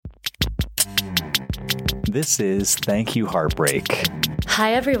This is Thank You Heartbreak.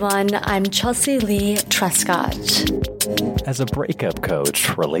 Hi everyone, I'm Chelsea Lee Trescott. As a breakup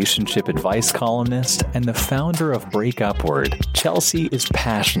coach, relationship advice columnist, and the founder of Break Upward, Chelsea is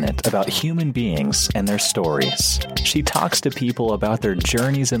passionate about human beings and their stories. She talks to people about their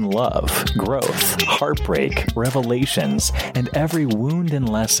journeys in love, growth, heartbreak, revelations, and every wound and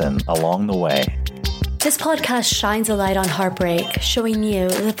lesson along the way. This podcast shines a light on heartbreak, showing you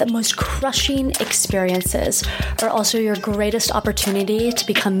that the most crushing experiences are also your greatest opportunity to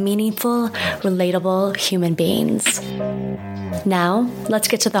become meaningful, relatable human beings. Now, let's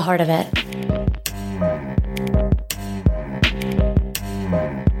get to the heart of it.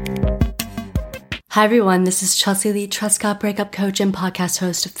 Hi everyone, this is Chelsea Lee Trescott, breakup coach and podcast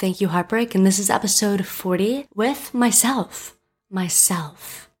host of Thank You Heartbreak, and this is episode 40 with myself.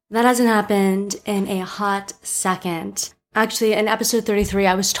 That hasn't happened in a hot second. Actually, in episode 33,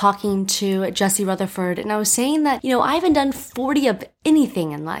 I was talking to Jesse Rutherford, and I was saying that, I haven't done 40 of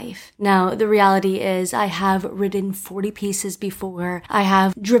anything in life. Now, the reality is I have ridden 40 pieces before. I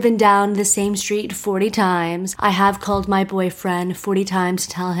have driven down the same street 40 times. I have called my boyfriend 40 times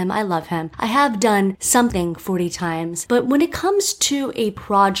to tell him I love him. I have done something 40 times. But when it comes to a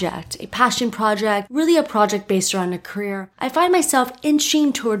project, a passion project, really a project based around a career, I find myself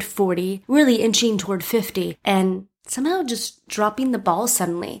inching toward 40, really inching toward 50, and somehow just dropping the ball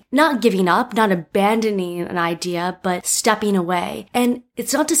suddenly. Not giving up, not abandoning an idea, but stepping away. And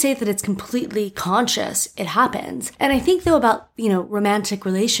it's not to say that it's completely conscious. It happens. And I think though about, romantic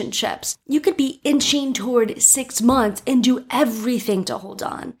relationships, you could be inching toward 6 months and do everything to hold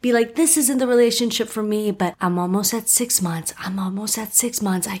on. Be like, this isn't the relationship for me, but I'm almost at 6 months.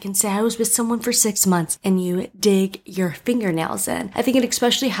 I can say I was with someone for 6 months, and you dig your fingernails in. I think it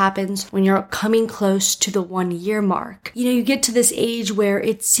especially happens when you're coming close to the 1 year mark. You get to this age where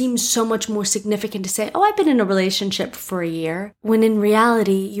it seems so much more significant to say, oh, I've been in a relationship for a year, when in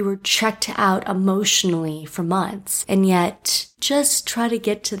reality, you were checked out emotionally for months. And yet, just try to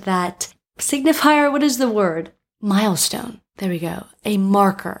get to that signifier, what is the word? Milestone. There we go. A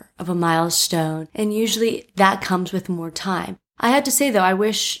marker of a milestone. And usually that comes with more time. I have to say, though, I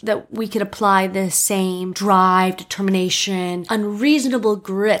wish that we could apply the same drive, determination, unreasonable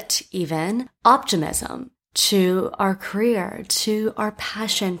grit, even optimism to our career, to our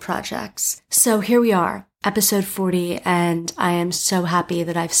passion projects. So here we are, episode 40, and I am so happy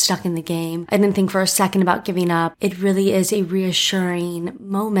that I've stuck in the game. I didn't think for a second about giving up. It really is a reassuring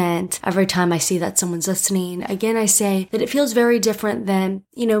moment every time I see that someone's listening. Again, I say that it feels very different than,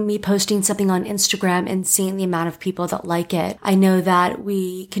 me posting something on Instagram and seeing the amount of people that like it. I know that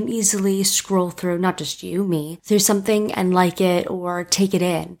we can easily scroll through, not just you, me, through something and like it or take it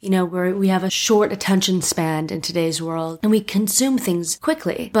in, where we have a short attention span in today's world and we consume things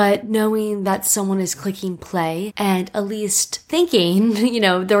quickly. But knowing that someone is clicking play and at least thinking,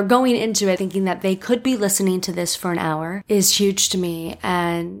 they're going into it thinking that they could be listening to this for an hour is huge to me.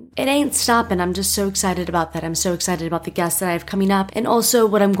 And it ain't stopping. I'm just so excited about that. I'm so excited about the guests that I have coming up and also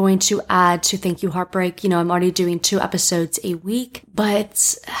what I'm going to add to Thank You Heartbreak. I'm already doing 2 episodes a week,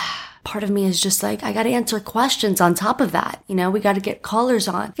 but part of me is just like, I got to answer questions on top of that. We got to get callers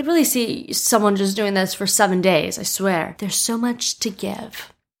on. I could really see someone just doing this for 7 days. I swear. There's so much to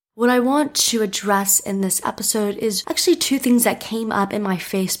give. What I want to address in this episode is actually 2 things that came up in my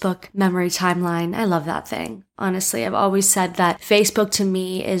Facebook memory timeline. I love that thing. Honestly, I've always said that Facebook to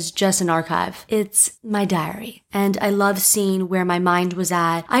me is just an archive. It's my diary. And I love seeing where my mind was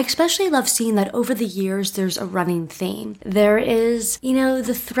at. I especially love seeing that over the years, there's a running theme. There is,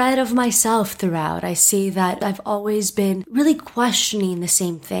 the thread of myself throughout. I see that I've always been really questioning the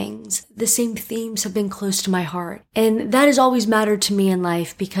same things. The same themes have been close to my heart. And that has always mattered to me in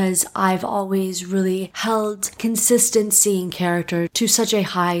life because I've always really held consistency and character to such a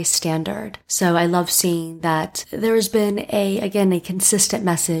high standard. So I love seeing that there has been a consistent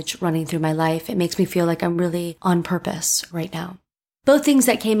message running through my life. It makes me feel like I'm really on purpose right now. Both things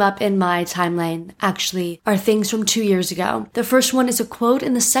that came up in my timeline actually are things from 2 years ago. The first one is a quote,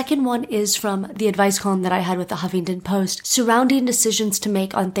 and the second one is from the advice column that I had with the Huffington Post surrounding decisions to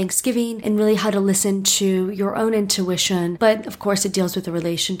make on Thanksgiving and really how to listen to your own intuition. But of course, it deals with a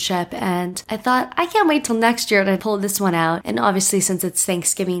relationship, and I thought, I can't wait till next year to pull this one out. And obviously, since it's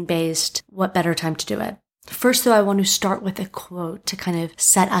Thanksgiving based, what better time to do it? First, though, I want to start with a quote to kind of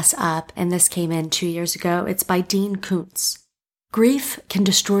set us up, and this came in 2 years ago. It's by Dean Koontz. Grief can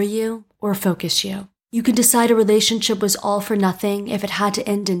destroy you or focus you. You can decide a relationship was all for nothing if it had to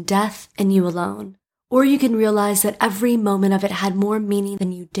end in death and you alone. Or you can realize that every moment of it had more meaning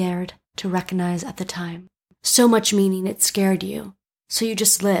than you dared to recognize at the time. So much meaning it scared you. So you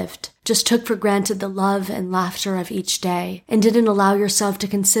just lived, just took for granted the love and laughter of each day, and didn't allow yourself to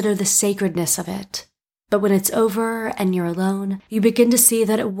consider the sacredness of it. But when it's over and you're alone, you begin to see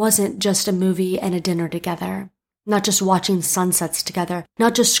that it wasn't just a movie and a dinner together. Not just watching sunsets together,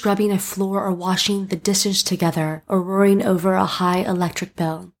 not just scrubbing a floor or washing the dishes together or roaring over a high electric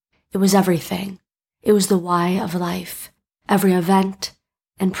bill. It was everything. It was the why of life, every event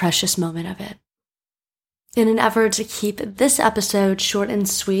and precious moment of it. In an effort to keep this episode short and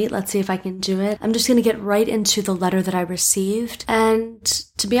sweet, let's see if I can do it, I'm just going to get right into the letter that I received. And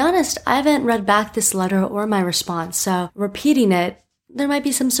to be honest, I haven't read back this letter or my response, so repeating it, there might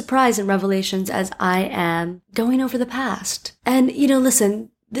be some surprise and revelations as I am going over the past. And, listen,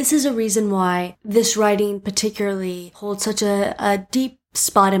 this is a reason why this writing particularly holds such a deep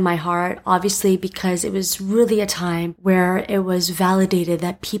spot in my heart, obviously because it was really a time where it was validated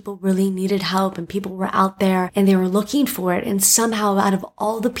that people really needed help and people were out there and they were looking for it. And somehow out of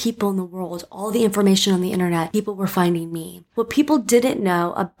all the people in the world, all the information on the internet, people were finding me. What people didn't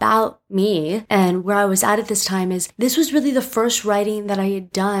know about me and where I was at this time is this was really the first writing that I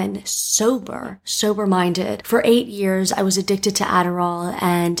had done sober-minded. For 8 years, I was addicted to Adderall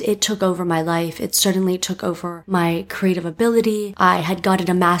and it took over my life. It certainly took over my creative ability. I had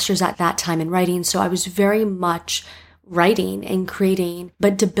gotten a master's at that time in writing, so I was very much writing and creating,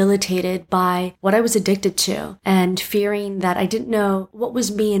 but debilitated by what I was addicted to and fearing that I didn't know what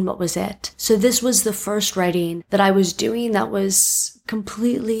was me and what was it. So this was the first writing that I was doing that was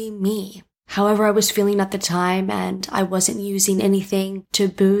completely me. However I was feeling at the time, and I wasn't using anything to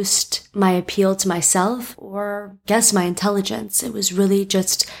boost my appeal to myself or guess my intelligence. It was really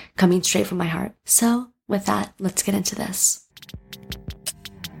just coming straight from my heart. So with that, let's get into this.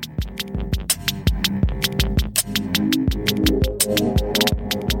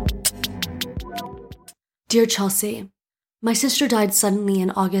 Dear Chelsea, my sister died suddenly in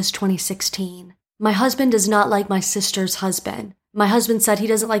August 2016. My husband does not like my sister's husband. My husband said he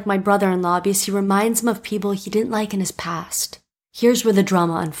doesn't like my brother-in-law because he reminds him of people he didn't like in his past. Here's where the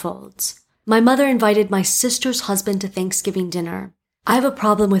drama unfolds. My mother invited my sister's husband to Thanksgiving dinner. I have a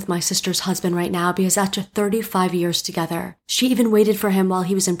problem with my sister's husband right now because after 35 years together, she even waited for him while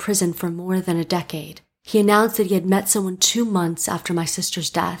he was in prison for more than a decade. He announced that he had met someone 2 months after my sister's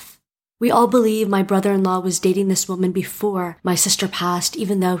death. We all believe my brother-in-law was dating this woman before my sister passed,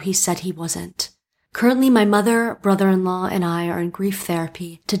 even though he said he wasn't. Currently, my mother, brother-in-law, and I are in grief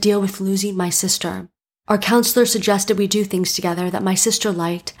therapy to deal with losing my sister. Our counselor suggested we do things together that my sister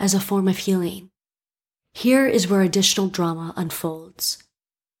liked as a form of healing. Here is where additional drama unfolds.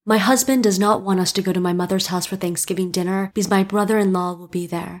 My husband does not want us to go to my mother's house for Thanksgiving dinner because my brother-in-law will be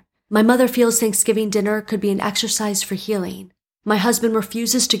there. My mother feels Thanksgiving dinner could be an exercise for healing. My husband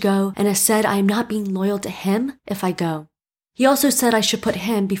refuses to go and has said I am not being loyal to him if I go. He also said I should put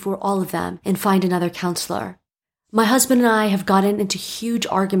him before all of them and find another counselor. My husband and I have gotten into huge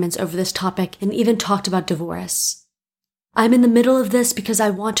arguments over this topic and even talked about divorce. I'm in the middle of this because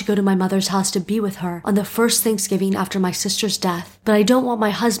I want to go to my mother's house to be with her on the first Thanksgiving after my sister's death, but I don't want my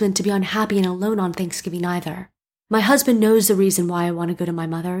husband to be unhappy and alone on Thanksgiving either. My husband knows the reason why I want to go to my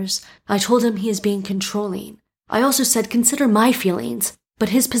mother's. I told him he is being controlling. I also said consider my feelings, but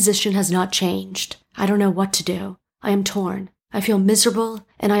his position has not changed. I don't know what to do. I am torn. I feel miserable,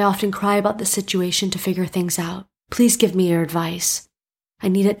 and I often cry about the situation to figure things out. Please give me your advice. I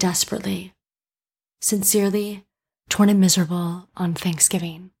need it desperately. Sincerely, Torn and Miserable on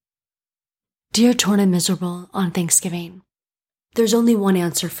Thanksgiving. Dear Torn and Miserable on Thanksgiving, there's only one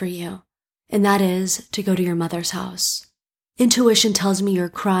answer for you, and that is to go to your mother's house. Intuition tells me you're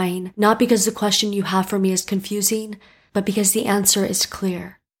crying, not because the question you have for me is confusing, but because the answer is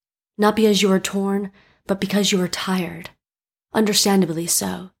clear. Not because you are torn, but because you are tired. Understandably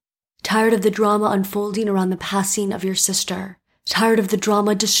so. Tired of the drama unfolding around the passing of your sister. Tired of the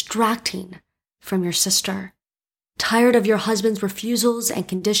drama distracting from your sister. Tired of your husband's refusals and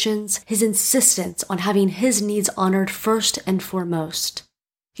conditions, his insistence on having his needs honored first and foremost.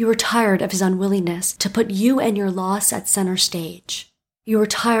 You are tired of his unwillingness to put you and your loss at center stage. You are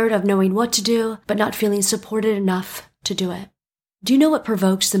tired of knowing what to do, but not feeling supported enough to do it. Do you know what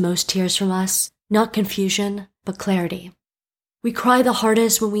provokes the most tears from us? Not confusion, but clarity. We cry the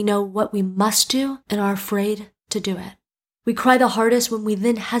hardest when we know what we must do and are afraid to do it. We cry the hardest when we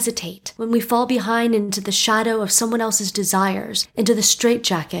then hesitate, when we fall behind into the shadow of someone else's desires, into the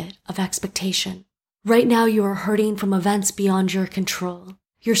straitjacket of expectation. Right now you are hurting from events beyond your control.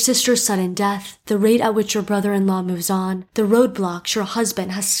 Your sister's sudden death, the rate at which your brother-in-law moves on, the roadblocks your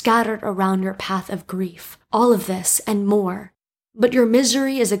husband has scattered around your path of grief. All of this and more. But your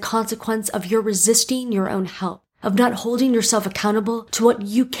misery is a consequence of your resisting your own help. of not holding yourself accountable to what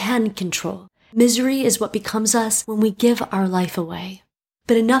you can control. Misery is what becomes us when we give our life away.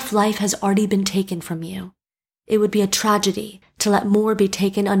 But enough life has already been taken from you. It would be a tragedy to let more be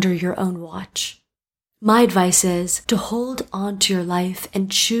taken under your own watch. My advice is to hold on to your life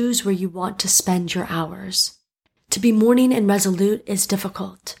and choose where you want to spend your hours. To be morning and resolute is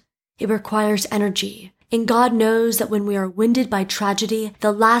difficult. It requires energy. And God knows that when we are winded by tragedy,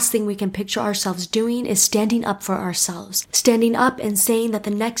 the last thing we can picture ourselves doing is standing up for ourselves, standing up and saying that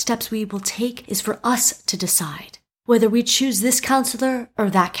the next steps we will take is for us to decide. Whether we choose this counselor or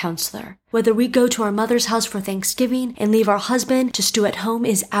that counselor, whether we go to our mother's house for Thanksgiving and leave our husband to stew at home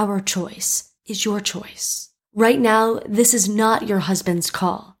is our choice, is your choice. Right now, this is not your husband's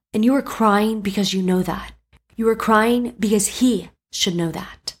call, and you are crying because you know that. You are crying because he should know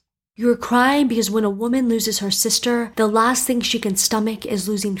that. You are crying because when a woman loses her sister, the last thing she can stomach is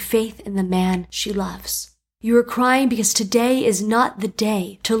losing faith in the man she loves. You are crying because today is not the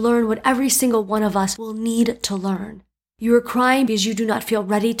day to learn what every single one of us will need to learn. You are crying because you do not feel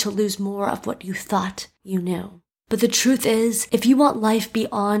ready to lose more of what you thought you knew. But the truth is, if you want life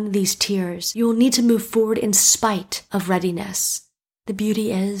beyond these tears, you will need to move forward in spite of readiness. The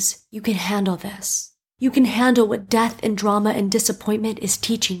beauty is, you can handle this. You can handle what death and drama and disappointment is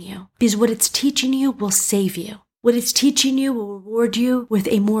teaching you, because what it's teaching you will save you. What it's teaching you will reward you with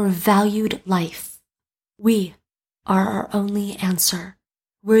a more valued life. We are our only answer.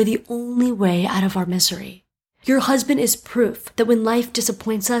 We're the only way out of our misery. Your husband is proof that when life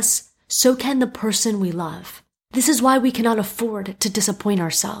disappoints us, so can the person we love. This is why we cannot afford to disappoint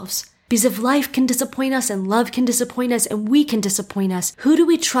ourselves. Because if life can disappoint us and love can disappoint us and we can disappoint us, who do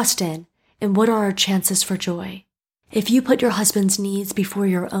we trust in? And what are our chances for joy? If you put your husband's needs before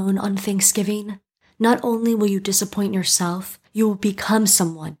your own on Thanksgiving, not only will you disappoint yourself, you will become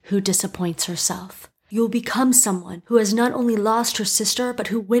someone who disappoints herself. You will become someone who has not only lost her sister, but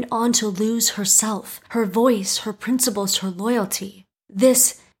who went on to lose herself, her voice, her principles, her loyalty.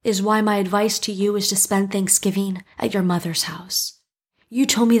 This is why my advice to you is to spend Thanksgiving at your mother's house. You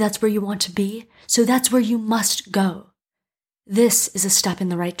told me that's where you want to be, so that's where you must go. This is a step in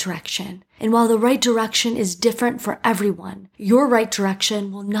the right direction. And while the right direction is different for everyone, your right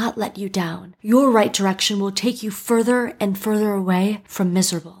direction will not let you down. Your right direction will take you further and further away from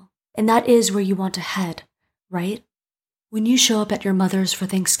miserable. And that is where you want to head, right? When you show up at your mother's for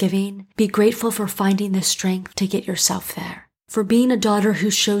Thanksgiving, be grateful for finding the strength to get yourself there. For being a daughter who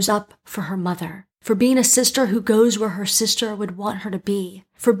shows up for her mother. For being a sister who goes where her sister would want her to be.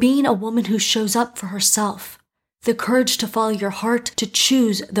 For being a woman who shows up for herself. The courage to follow your heart, to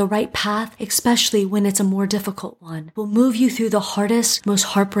choose the right path, especially when it's a more difficult one, will move you through the hardest, most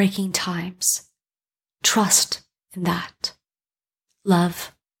heartbreaking times. Trust in that.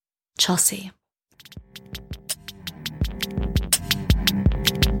 Love, Chelsea.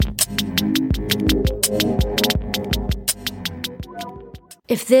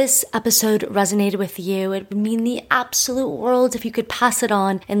 If this episode resonated with you, it would mean the absolute world if you could pass it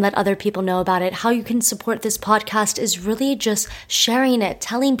on and let other people know about it. How you can support this podcast is really just sharing it,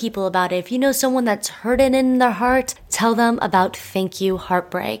 telling people about it. If you know someone that's hurting in their heart, tell them about Thank You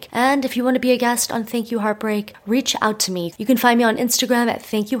Heartbreak. And if you want to be a guest on Thank You Heartbreak, reach out to me. You can find me on Instagram at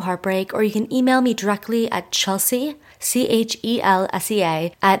Thank You Heartbreak, or you can email me directly at Chelsea,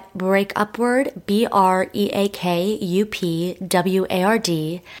 CHELSEA, at breakupward, BREAKUPWARD.com.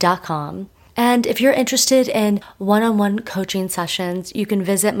 And if you're interested in one-on-one coaching sessions, you can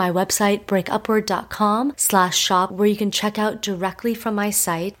visit my website, breakupward.com/shop, where you can check out directly from my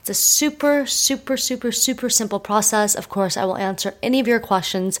site. It's a super simple process. Of course, I will answer any of your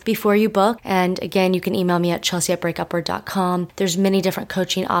questions before you book. And again, you can email me at chelsea@breakupward.com. There's many different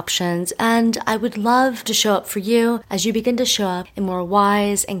coaching options, and I would love to show up for you as you begin to show up in more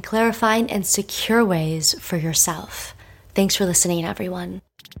wise and clarifying and secure ways for yourself. Thanks for listening, everyone.